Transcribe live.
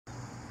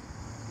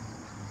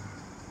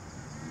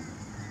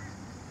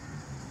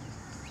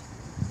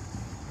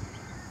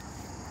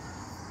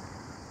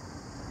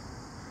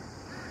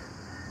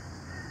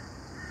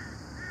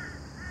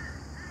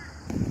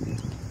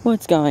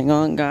What's going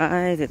on,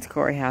 guys? It's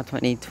Corey How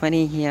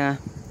 2020 here.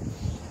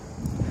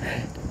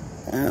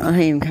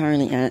 I am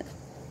currently at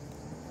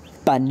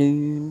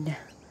Banoon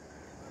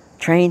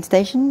train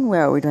station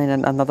where we're doing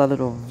another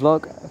little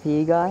vlog for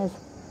you guys.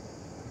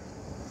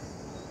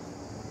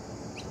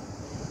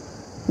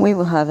 We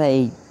will have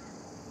a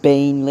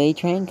Beenlee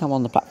train come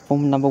on the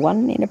platform number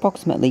 1 in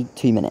approximately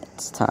 2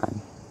 minutes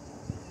time.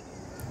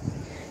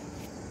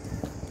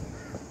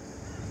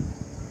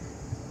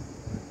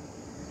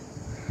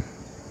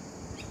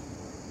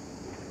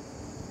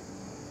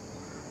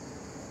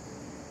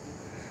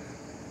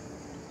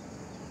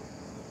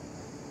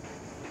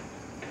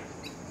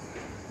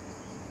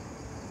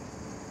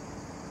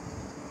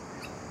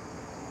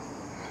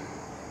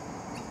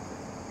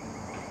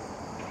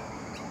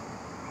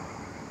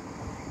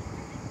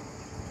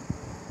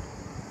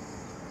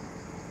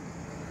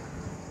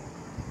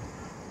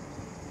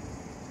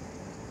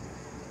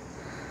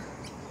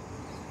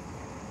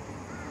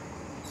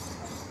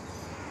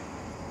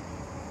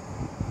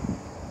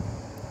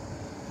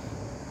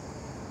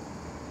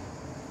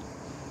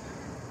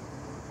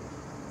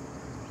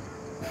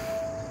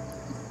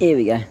 Here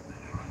we go.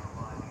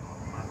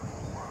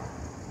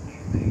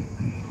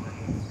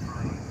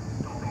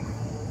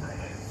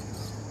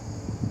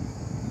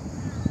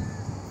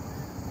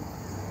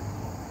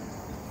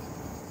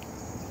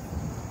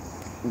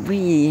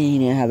 We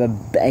now have a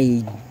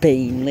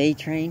Beenlee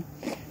train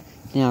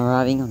now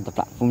arriving on the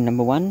platform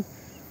number 1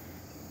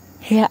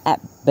 here at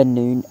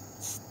Banoon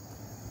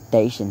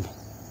Station.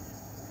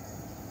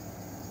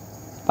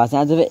 By the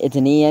sounds of it, it's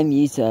an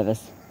EMU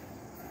service.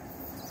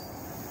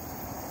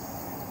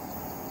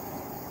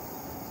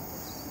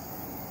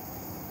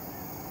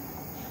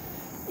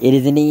 It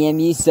is an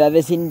EMU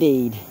service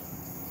indeed.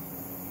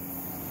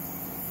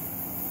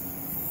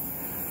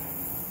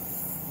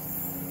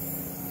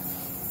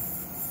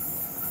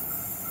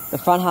 The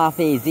front half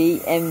is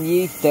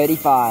EMU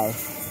 35.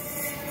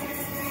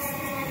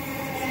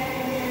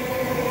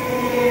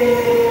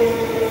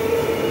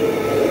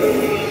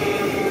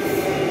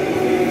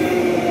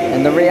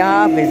 And the rear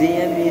half is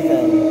EMU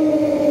 30.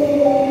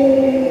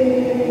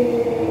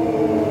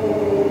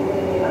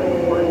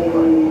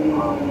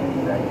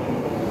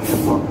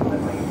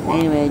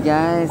 Anyway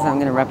guys, I'm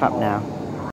gonna wrap up now.